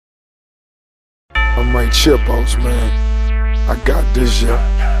I'm right chip boats, man. I got this,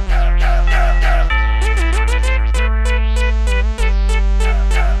 yeah.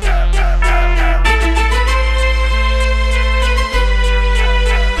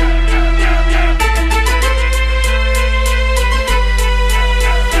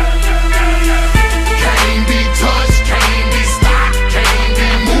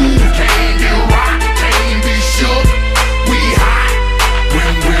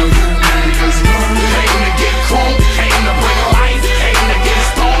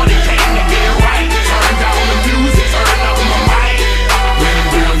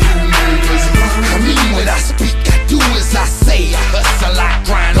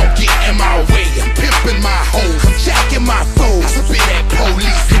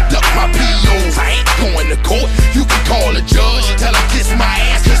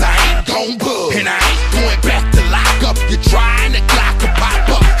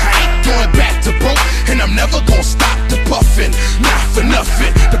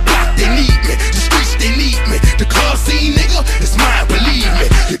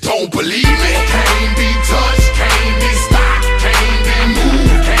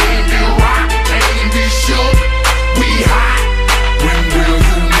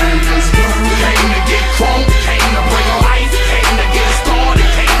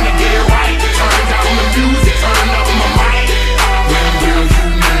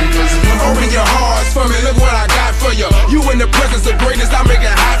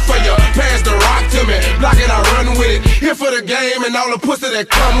 And all the pussy that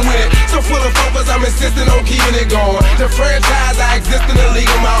come with it. So full of focus, I'm insisting on keeping it going. The franchise, I exist in a league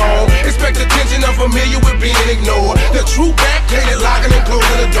of my own. Expect attention, I'm familiar with being ignored. The true back, painted, locking and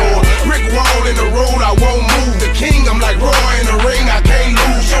closing the door. Brick wall in the road, I won't move. The king, I'm like Roy in the ring, I can't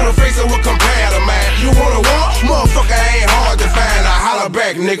lose. Show the face of what compare to man. You wanna war? Motherfucker ain't hard to find. I holler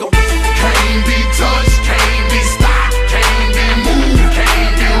back, nigga. Can't be touched, can't be stopped, can't be moved,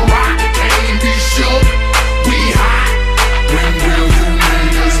 can't be rocked, can't be shook. We hot. When will you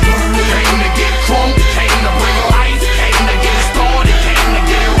niggas learn? Came to get crunk, came to bring life, came to get started, came to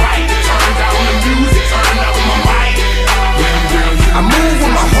get it right. Turn down the music, turn up my mic. When will you I move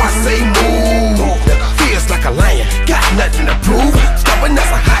when my heart say move. Feels like a lion, got nothing to prove. Stubborn as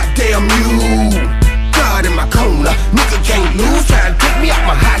a hot damn mule. God in my corner, nigga can't lose. Try to take me out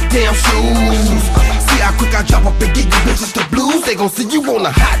my hot damn shoes. See how quick I drop up and get you bitches the blues. They gon' see you on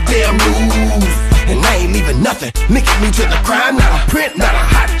the hot damn news. And I ain't leaving nothing, linking me to the crime. Not a print, not a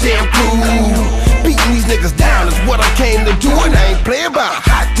hot damn clue. Beating these niggas down is what I came to do. And I ain't playing by a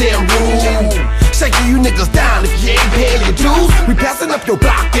hot damn rule. Shaking you niggas down if you ain't paying your dues. We passing up your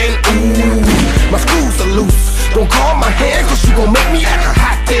block